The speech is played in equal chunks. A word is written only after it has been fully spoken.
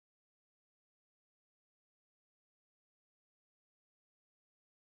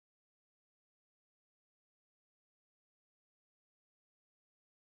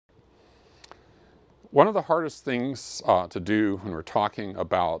One of the hardest things to do when we're talking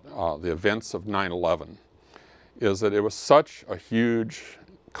about the events of 9/11 is that it was such a huge,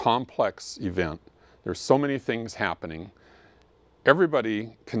 complex event. There's so many things happening.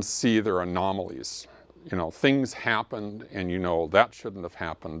 Everybody can see there are anomalies. You know, things happened and you know that shouldn't have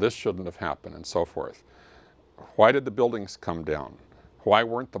happened, this shouldn't have happened, and so forth. Why did the buildings come down? Why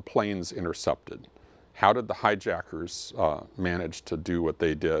weren't the planes intercepted? How did the hijackers manage to do what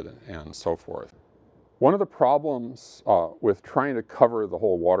they did, and so forth? One of the problems with trying to cover the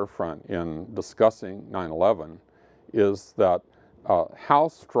whole waterfront in discussing 9/11 is that how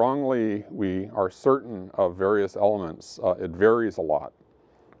strongly we are certain of various elements, it varies a lot.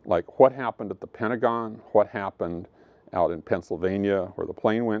 Like what happened at the Pentagon, what happened out in Pennsylvania where the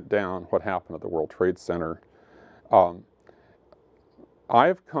plane went down, what happened at the World Trade Center.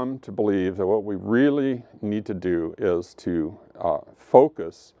 I've come to believe that what we really need to do is to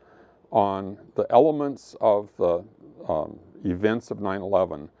focus on the elements of the events of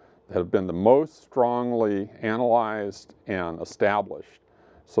 9/11 that have been the most strongly analyzed and established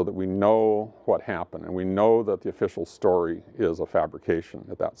so that we know what happened and we know that the official story is a fabrication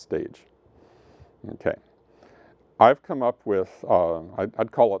at that stage. Okay. I've come up with,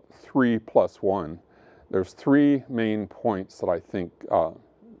 I'd call it 3+1. There's three main points that I think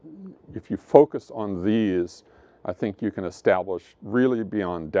if you focus on these, I think you can establish really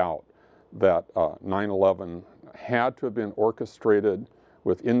beyond doubt that 9/11 had to have been orchestrated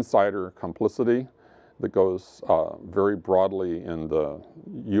with insider complicity that goes very broadly in the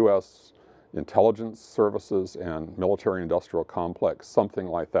U.S. intelligence services and military-industrial complex, something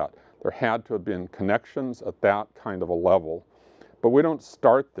like that. There had to have been connections at that kind of a level, but we don't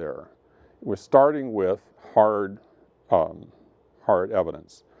start there. We're starting with hard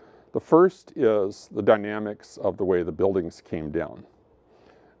evidence. The first is the dynamics of the way the buildings came down.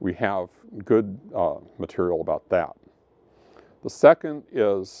 We have good material about that. The second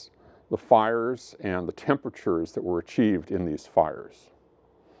is the fires and the temperatures that were achieved in these fires.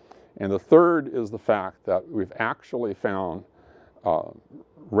 And the third is the fact that we've actually found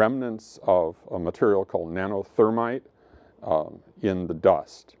remnants of a material called nanothermite in the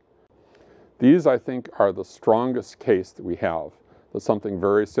dust. These, I think, are the strongest case that we have that something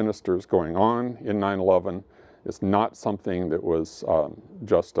very sinister is going on in 9/11. It's not something that was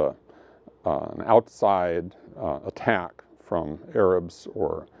just an outside attack from Arabs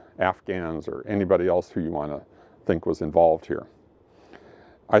or Afghans or anybody else who you want to think was involved here.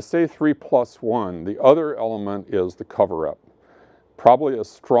 I say 3+1. The other element is the cover-up. Probably as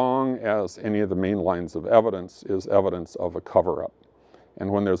strong as any of the main lines of evidence is evidence of a cover-up.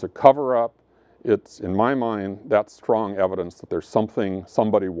 And when there's a cover-up, it's, in my mind, that's strong evidence that there's something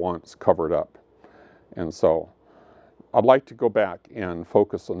somebody wants covered up. And so I'd like to go back and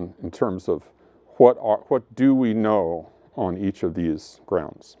focus on, in terms of what do we know on each of these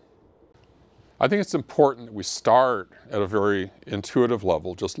grounds. I think it's important that we start at a very intuitive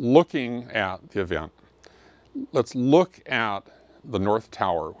level, just looking at the event. Let's look at the North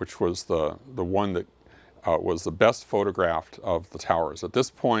Tower, which was the one that was the best photographed of the towers. At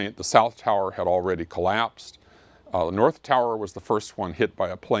this point, the South Tower had already collapsed. The North Tower was the first one hit by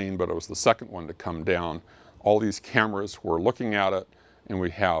a plane, but it was the second one to come down. All these cameras were looking at it, and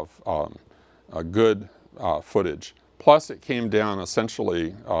we have a good footage. Plus, it came down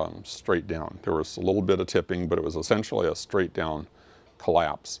essentially straight down. There was a little bit of tipping, but it was essentially a straight down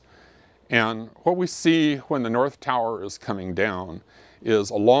collapse. And what we see when the North Tower is coming down is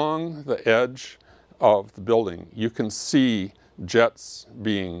along the edge of the building, you can see jets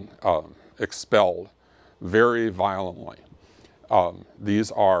being expelled very violently.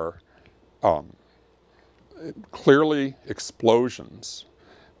 These are clearly explosions.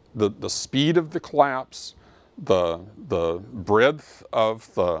 The speed of the collapse, the breadth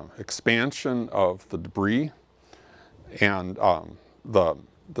of the expansion of the debris, and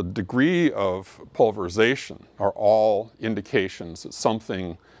the degree of pulverization are all indications that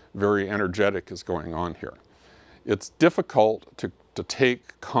something very energetic is going on here. It's difficult to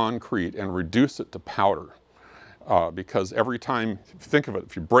take concrete and reduce it to powder because every time, think of it,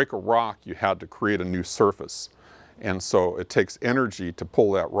 if you break a rock, you had to create a new surface. And so it takes energy to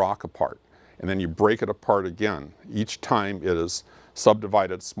pull that rock apart. And then you break it apart again. Each time it is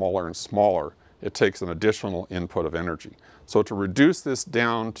subdivided smaller and smaller, it takes an additional input of energy. So to reduce this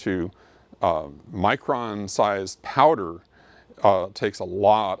down to micron-sized powder takes a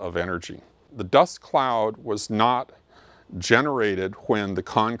lot of energy. The dust cloud was not generated when the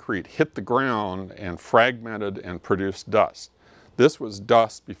concrete hit the ground and fragmented and produced dust. This was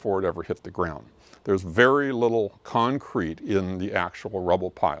dust before it ever hit the ground. There's very little concrete in the actual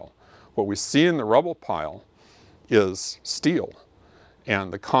rubble pile. What we see in the rubble pile is steel,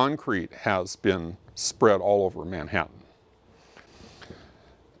 and the concrete has been spread all over Manhattan.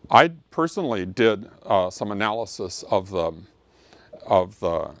 I personally did some analysis of the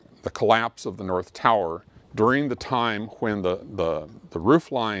collapse of the North Tower during the time when the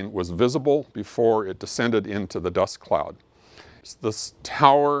roof line was visible before it descended into the dust cloud. This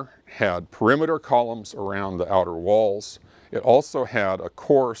tower had perimeter columns around the outer walls. It also had a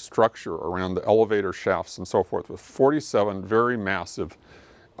core structure around the elevator shafts and so forth, with 47 very massive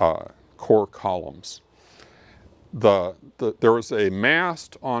core columns. There was a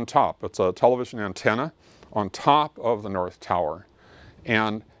mast on top. It's a television antenna on top of the North Tower.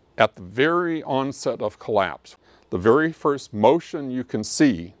 And at the very onset of collapse, the very first motion you can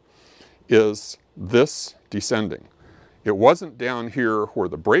see is this descending. It wasn't down here where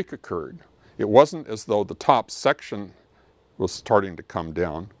the break occurred. It wasn't as though the top section was starting to come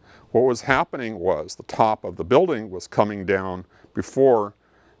down. What was happening was the top of the building was coming down before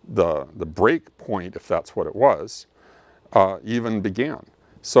the break point, if that's what it was, even began.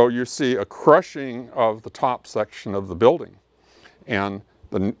 So you see a crushing of the top section of the building. And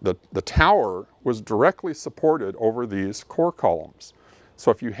the tower was directly supported over these core columns. So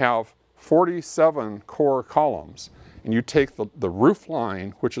if you have 47 core columns, and you take the roof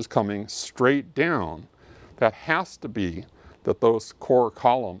line, which is coming straight down, that has to be that those core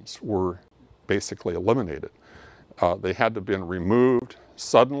columns were basically eliminated. They had to have been removed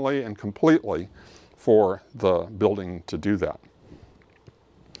suddenly and completely for the building to do that.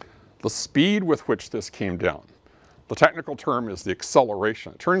 The speed with which this came down, the technical term is the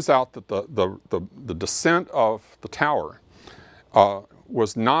acceleration. It turns out that the descent of the tower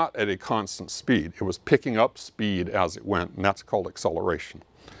was not at a constant speed. It was picking up speed as it went, and that's called acceleration.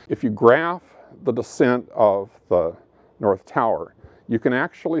 If you graph the descent of the North Tower, you can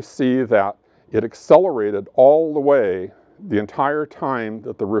actually see that it accelerated all the way the entire time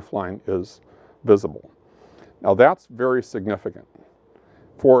that the roofline is visible. Now that's very significant.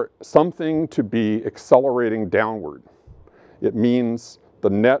 For something to be accelerating downward, it means the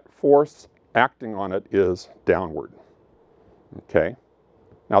net force acting on it is downward. Okay?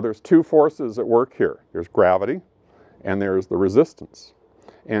 Now there's two forces at work here. There's gravity and there's the resistance.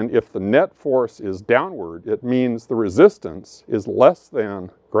 And if the net force is downward, it means the resistance is less than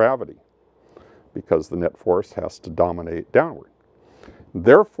gravity because the net force has to dominate downward.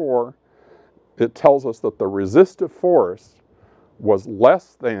 Therefore, it tells us that the resistive force was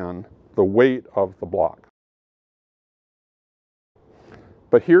less than the weight of the block.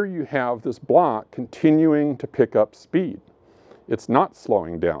 But here you have this block continuing to pick up speed. It's not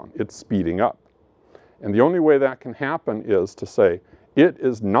slowing down, it's speeding up. And the only way that can happen is to say, it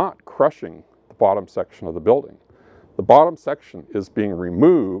is not crushing the bottom section of the building. The bottom section is being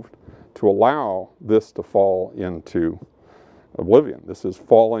removed to allow this to fall into oblivion. This is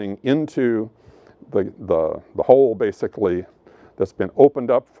falling into the hole, basically, that's been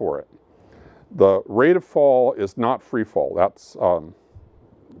opened up for it. The rate of fall is not free fall. That's,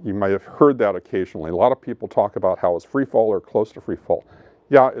 you might have heard that occasionally. A lot of people talk about how it's free fall or close to free fall.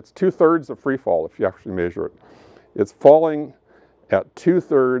 Yeah, it's 2/3 of free fall if you actually measure it. It's falling at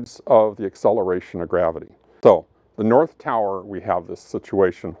 2/3 of the acceleration of gravity. So the North Tower, we have this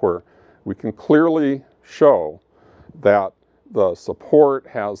situation where we can clearly show that the support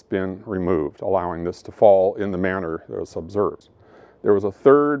has been removed, allowing this to fall in the manner that was observed. There was a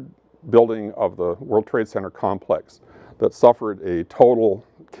third building of the World Trade Center complex that suffered a total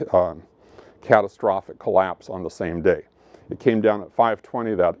catastrophic collapse on the same day. It came down at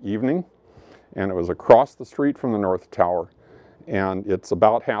 5:20 that evening, and it was across the street from the North Tower, and it's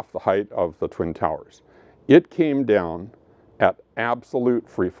about half the height of the Twin Towers. It came down at absolute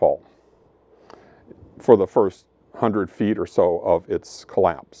free fall for the first 100 feet or so of its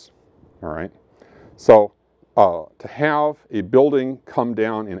collapse, all right? So to have a building come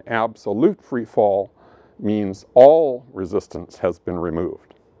down in absolute free fall means all resistance has been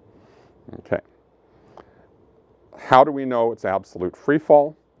removed, okay? How do we know it's absolute free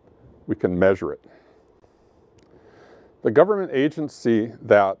fall? We can measure it. The government agency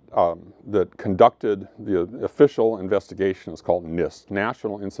that conducted the official investigation is called NIST,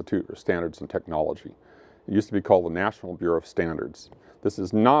 National Institute of Standards and Technology. It used to be called the National Bureau of Standards. This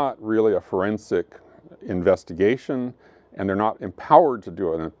is not really a forensic investigation, and they're not empowered to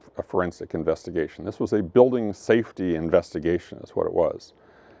do a forensic investigation. This was a building safety investigation is what it was.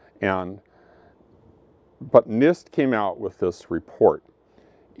 But NIST came out with this report.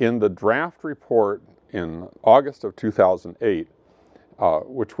 In the draft report in August of 2008,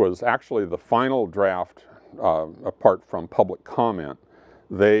 which was actually the final draft apart from public comment,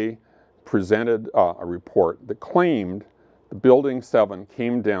 they presented a report that claimed the building 7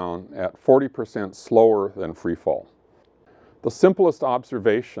 came down at 40% slower than free fall. The simplest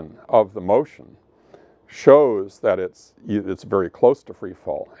observation of the motion shows that it's very close to free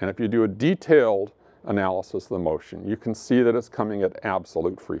fall. And if you do a detailed analysis of the motion, you can see that it's coming at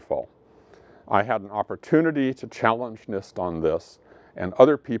absolute free fall. I had an opportunity to challenge NIST on this, and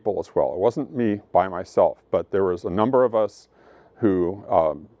other people as well. It wasn't me by myself, but there was a number of us who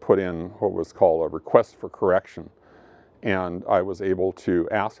put in what was called a request for correction. And I was able to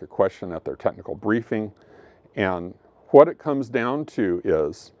ask a question at their technical briefing. And what it comes down to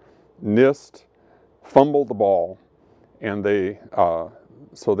is NIST fumbled the ball, and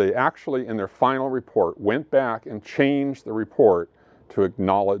so they actually, in their final report, went back and changed the report to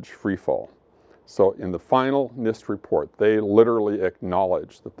acknowledge free fall. So in the final NIST report, they literally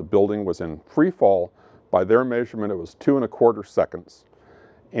acknowledged that the building was in free fall. By their measurement, it was 2¼ seconds.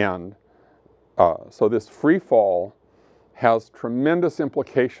 And so this free fall has tremendous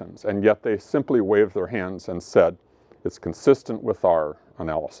implications, and yet they simply waved their hands and said, it's consistent with our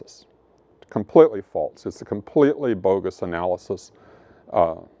analysis. Completely false. It's a completely bogus analysis,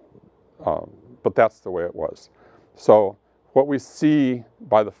 but that's the way it was. So what we see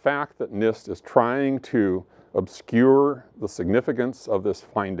by the fact that NIST is trying to obscure the significance of this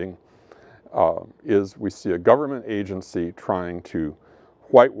finding is we see a government agency trying to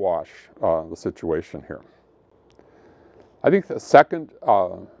whitewash the situation here. I think the second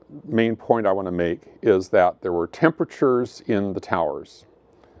main point I want to make is that there were temperatures in the towers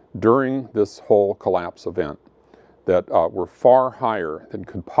during this whole collapse event that were far higher than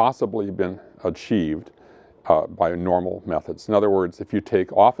could possibly have been achieved by normal methods. In other words, if you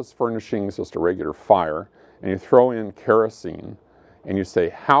take office furnishings, just a regular fire, and you throw in kerosene, and you say,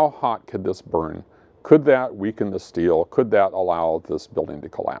 how hot could this burn? Could that weaken the steel? Could that allow this building to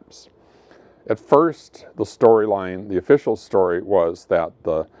collapse? At first, the storyline, the official story, was that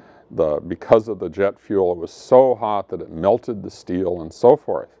because of the jet fuel, it was so hot that it melted the steel and so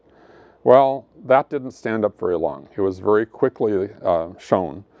forth. Well, that didn't stand up very long. It was very quickly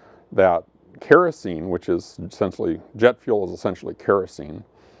shown that kerosene, which is essentially, jet fuel is essentially kerosene,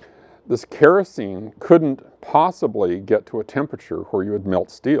 this kerosene couldn't possibly get to a temperature where you would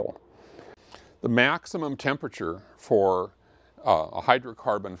melt steel. The maximum temperature for a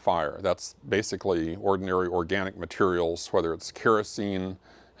hydrocarbon fire, that's basically ordinary organic materials, whether it's kerosene,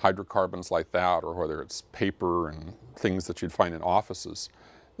 hydrocarbons like that, or whether it's paper and things that you'd find in offices,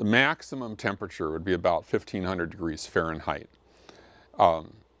 the maximum temperature would be about 1,500 degrees Fahrenheit.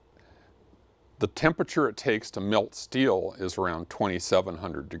 The temperature it takes to melt steel is around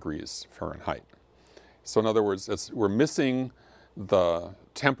 2,700 degrees Fahrenheit. So in other words, we're missing the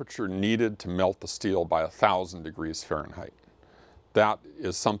temperature needed to melt the steel by 1,000 degrees Fahrenheit. That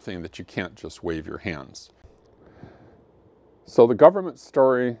is something that you can't just wave your hands. So the government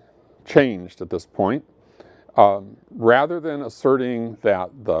story changed at this point. Rather than asserting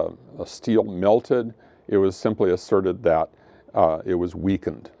that the steel melted, it was simply asserted that it was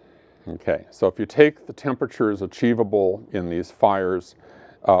weakened. Okay, so if you take the temperatures achievable in these fires,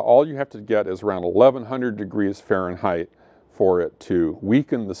 all you have to get is around 1,100 degrees Fahrenheit for it to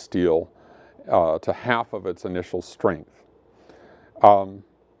weaken the steel to half of its initial strength.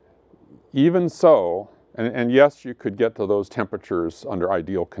 Even so, and yes, you could get to those temperatures under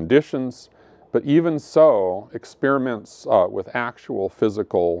ideal conditions, but even so, experiments with actual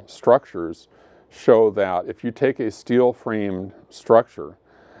physical structures show that if you take a steel-framed structure,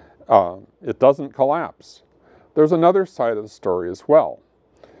 it doesn't collapse. There's another side of the story as well.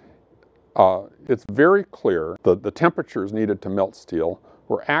 It's very clear that the temperatures needed to melt steel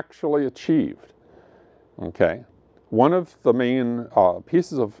were actually achieved. Okay? One of the main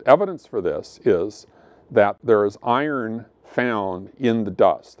pieces of evidence for this is that there is iron found in the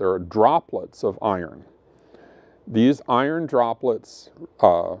dust. There are droplets of iron. These iron droplets,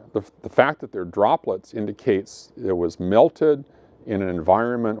 the fact that they're droplets indicates it was melted in an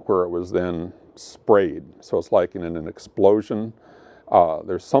environment where it was then sprayed. So it's like in an explosion.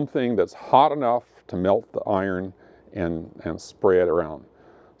 There's something that's hot enough to melt the iron and spray it around.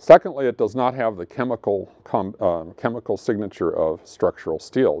 Secondly, it does not have the chemical signature of structural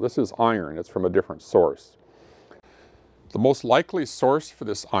steel. This is iron. It's from a different source. The most likely source for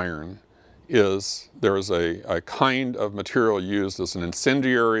this iron is there is a kind of material used as an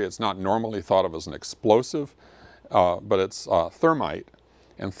incendiary. It's not normally thought of as an explosive, but it's thermite.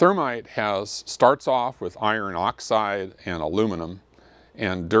 And thermite starts off with iron oxide and aluminum.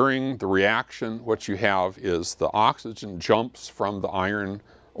 And during the reaction, what you have is the oxygen jumps from the iron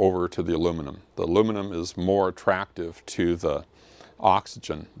over to the aluminum. The aluminum is more attractive to the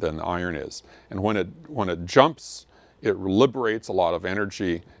oxygen than the iron is. And when it jumps, it liberates a lot of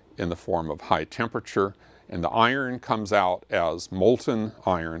energy in the form of high temperature, and the iron comes out as molten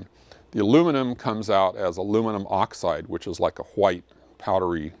iron. The aluminum comes out as aluminum oxide, which is like a white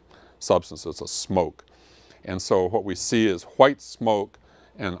powdery substance. It's a smoke. And so what we see is white smoke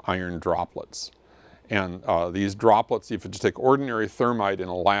and iron droplets. And these droplets, if you just take ordinary thermite in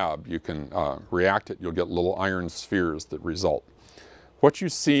a lab, you can react it, you'll get little iron spheres that result. What you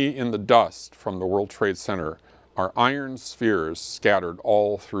see in the dust from the World Trade Center are iron spheres scattered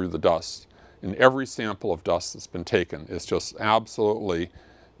all through the dust. In every sample of dust that's been taken, it's just absolutely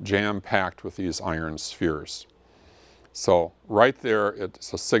jam-packed with these iron spheres. So right there,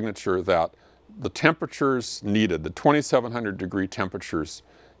 it's a signature that the temperatures needed, the 2,700 degree temperatures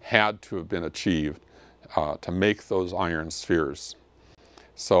had to have been achieved to make those iron spheres.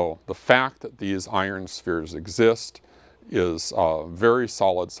 So the fact that these iron spheres exist is very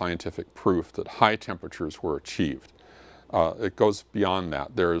solid scientific proof that high temperatures were achieved. It goes beyond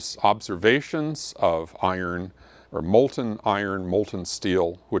that. There's observations of iron, or molten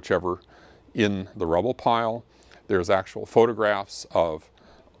steel, whichever, in the rubble pile. There's actual photographs of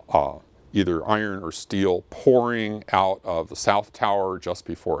either iron or steel pouring out of the South Tower just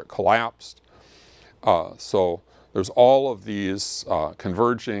before it collapsed. So there's all of these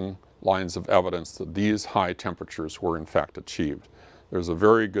converging lines of evidence that these high temperatures were in fact achieved. There's a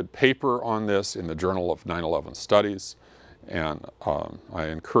very good paper on this in the Journal of 9/11 Studies, and I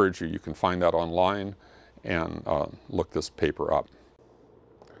encourage you, you can find that online and look this paper up.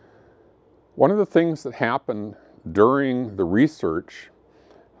 One of the things that happened during the research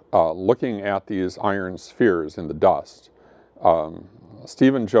looking at these iron spheres in the dust,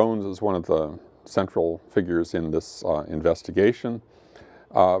 Stephen Jones is one of the central figures in this investigation,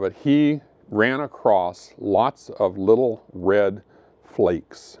 but he ran across lots of little red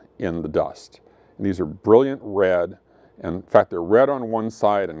flakes in the dust. And these are brilliant red, and in fact they're red on one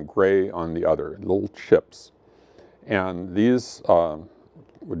side and gray on the other, little chips. And these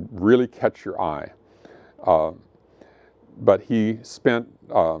would really catch your eye. But he spent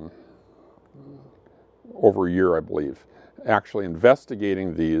over a year, I believe, actually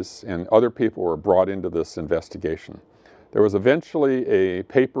investigating these, and other people were brought into this investigation. There was eventually a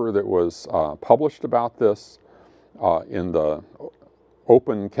paper that was published about this in the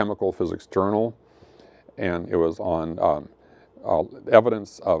Open Chemical Physics Journal, and it was on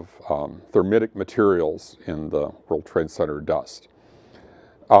evidence of thermitic materials in the World Trade Center dust.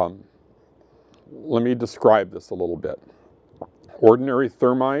 Let me describe this a little bit. Ordinary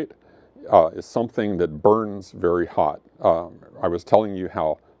thermite is something that burns very hot. I was telling you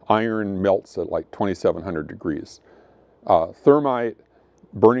how iron melts at like 2,700 degrees.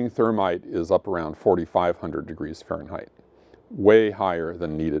 Burning thermite is up around 4,500 degrees Fahrenheit, way higher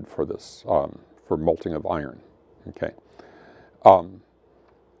than needed for this, for melting of iron. Okay.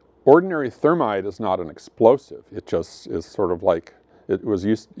 Ordinary thermite is not an explosive. It just is sort of like, it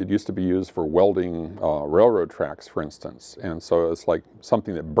used to be used for welding railroad tracks, for instance, and so it's like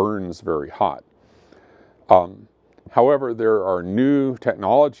something that burns very hot. However, there are new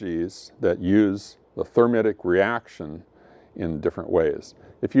technologies that use the thermitic reaction in different ways.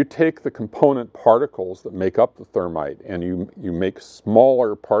 If you take the component particles that make up the thermite and you make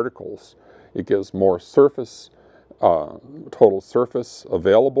smaller particles, it gives more surface, total surface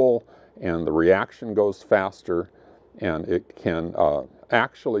available, and the reaction goes faster, and it can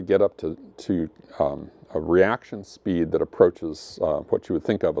actually get up to a reaction speed that approaches what you would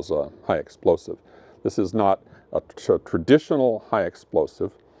think of as a high explosive. This is not a traditional high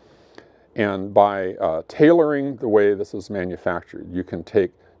explosive, and by tailoring the way this is manufactured, you can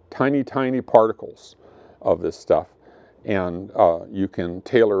take tiny, tiny particles of this stuff, and you can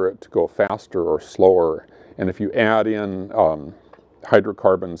tailor it to go faster or slower. And if you add in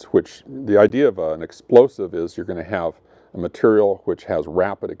hydrocarbons, which the idea of an explosive is you're going to have a material which has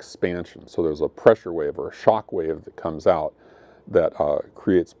rapid expansion. So there's a pressure wave or a shock wave that comes out that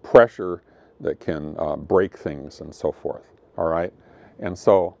creates pressure that can break things and so forth. All right? And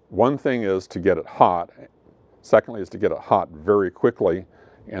so one thing is to get it hot. Secondly is to get it hot very quickly.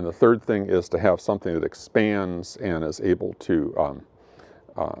 And the third thing is to have something that expands and is able to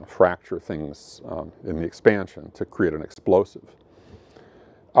fracture things in the expansion to create an explosive.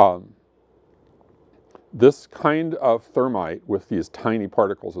 This kind of thermite with these tiny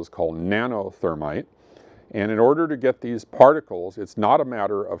particles is called nanothermite. And in order to get these particles, it's not a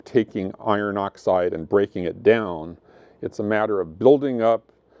matter of taking iron oxide and breaking it down. It's a matter of building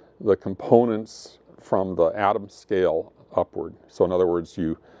up the components from the atom scale upward. So in other words,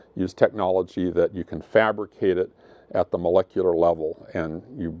 you use technology that you can fabricate it at the molecular level, and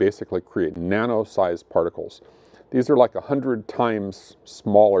you basically create nano-sized particles. These are like 100 times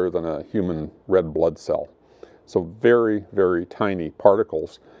smaller than a human red blood cell. So very, very tiny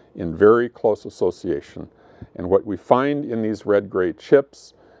particles in very close association. And what we find in these red-gray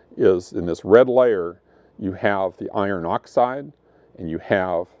chips is in this red layer, you have the iron oxide and you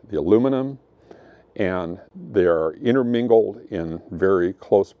have the aluminum, and they are intermingled in very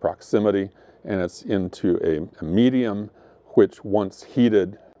close proximity, and it's into a medium which, once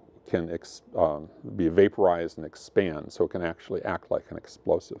heated, can be vaporized and expand, so it can actually act like an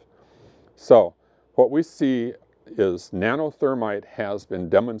explosive. So what we see is nanothermite has been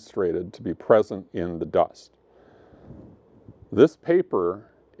demonstrated to be present in the dust. This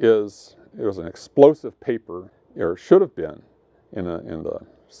paper was an explosive paper, or should have been, in the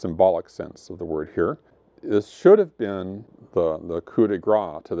symbolic sense of the word here. This should have been the coup de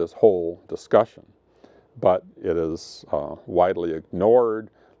grace to this whole discussion, but it is widely ignored.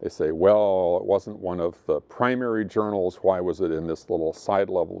 They say, well, it wasn't one of the primary journals. Why was it in this little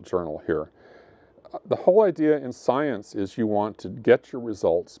side-level journal here? The whole idea in science is you want to get your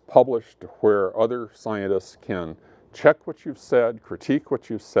results published where other scientists can check what you've said, critique what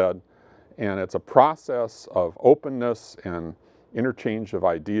you've said, and it's a process of openness and interchange of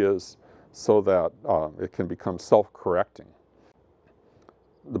ideas so that it can become self-correcting.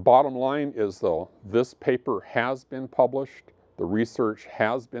 The bottom line is, though, this paper has been published, the research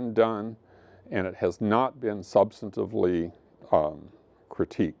has been done, and it has not been substantively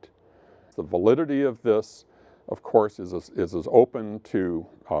critiqued. The validity of this, of course, is as open to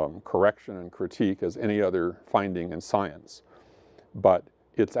correction and critique as any other finding in science. But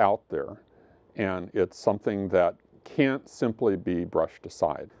it's out there, and it's something that can't simply be brushed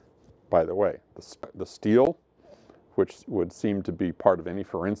aside. By the way, the steel, which would seem to be part of any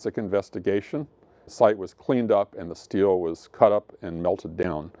forensic investigation, the site was cleaned up and the steel was cut up and melted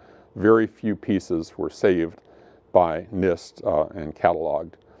down. Very few pieces were saved by NIST and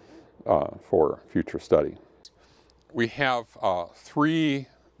cataloged for future study. We have three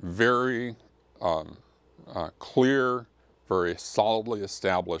very clear, very solidly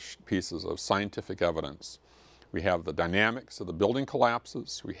established pieces of scientific evidence. We have the dynamics of the building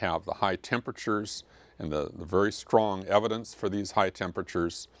collapses, we have the high temperatures and the very strong evidence for these high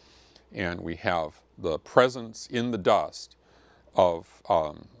temperatures, and we have the presence in the dust of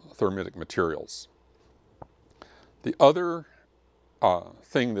thermitic materials. The other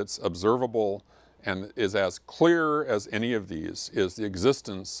thing that's observable and is as clear as any of these is the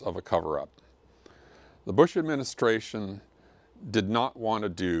existence of a cover-up. The Bush administration did not want to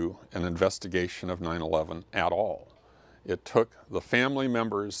do an investigation of 9/11 at all. It took the family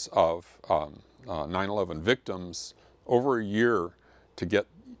members of 9/11 victims over a year to get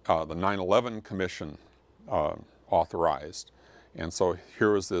the 9/11 Commission authorized. And so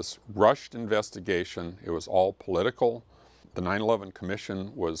here was this rushed investigation. It was all political. The 9/11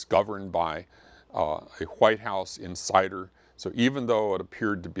 Commission was governed by a White House insider. So even though it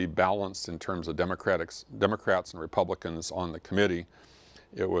appeared to be balanced in terms of Democrats and Republicans on the committee,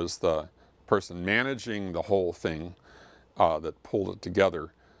 it was the person managing the whole thing that pulled it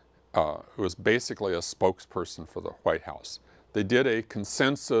together, who was basically a spokesperson for the White House. They did a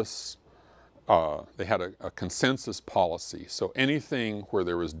consensus, they had a consensus policy. So anything where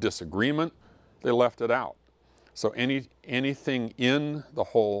there was disagreement, they left it out. So anything in the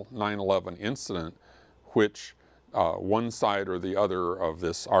whole 9/11 incident which one side or the other of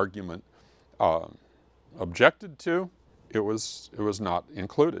this argument objected to, it was not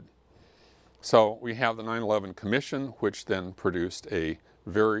included. So we have the 9/11 Commission, which then produced a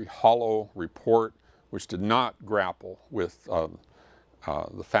very hollow report which did not grapple with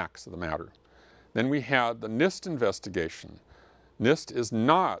the facts of the matter. Then we had the NIST investigation. NIST is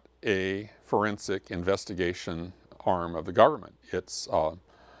not a forensic investigation arm of the government. It's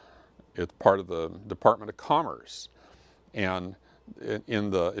part of the Department of Commerce. And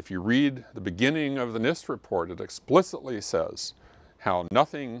if you read the beginning of the NIST report, it explicitly says how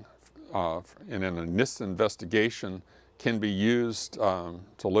nothing in a NIST investigation can be used to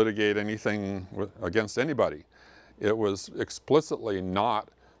litigate anything against anybody. It was explicitly not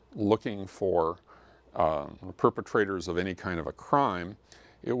looking for perpetrators of any kind of a crime.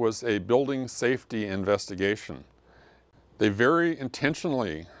 It was a building safety investigation. They very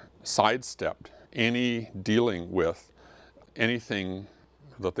intentionally sidestepped any dealing with anything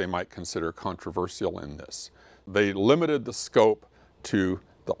that they might consider controversial in this. They limited the scope to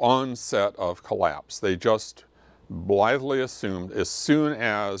the onset of collapse. They just blithely assumed as soon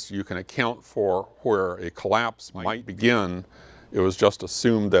as you can account for where a collapse might begin, it was just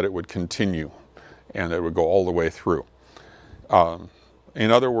assumed that it would continue. and it would go all the way through. In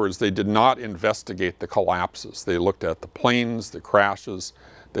other words, they did not investigate the collapses. They looked at the planes, the crashes,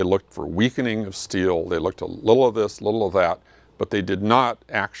 they looked for weakening of steel, they looked at a little of this, little of that, but they did not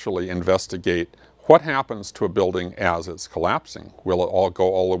actually investigate what happens to a building as it's collapsing. Will it all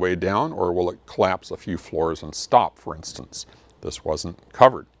go all the way down, or will it collapse a few floors and stop, for instance? This wasn't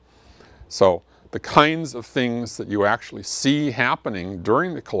covered. So the kinds of things that you actually see happening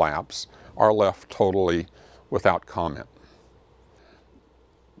during the collapse are left totally without comment.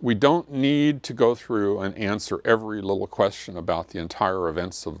 We don't need to go through and answer every little question about the entire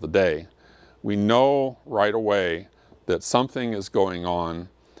events of the day. We know right away that something is going on.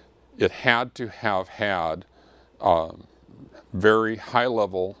 It had to have had very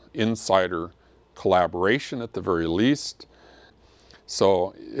high-level insider collaboration at the very least.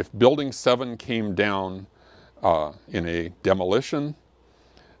 So if Building 7 came down in a demolition,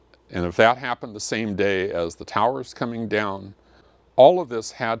 and if that happened the same day as the towers coming down, all of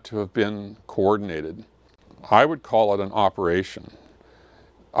this had to have been coordinated. I would call it an operation.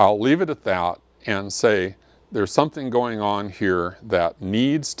 I'll leave it at that and say there's something going on here that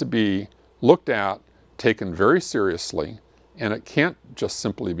needs to be looked at, taken very seriously, and it can't just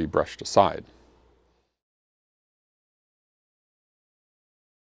simply be brushed aside.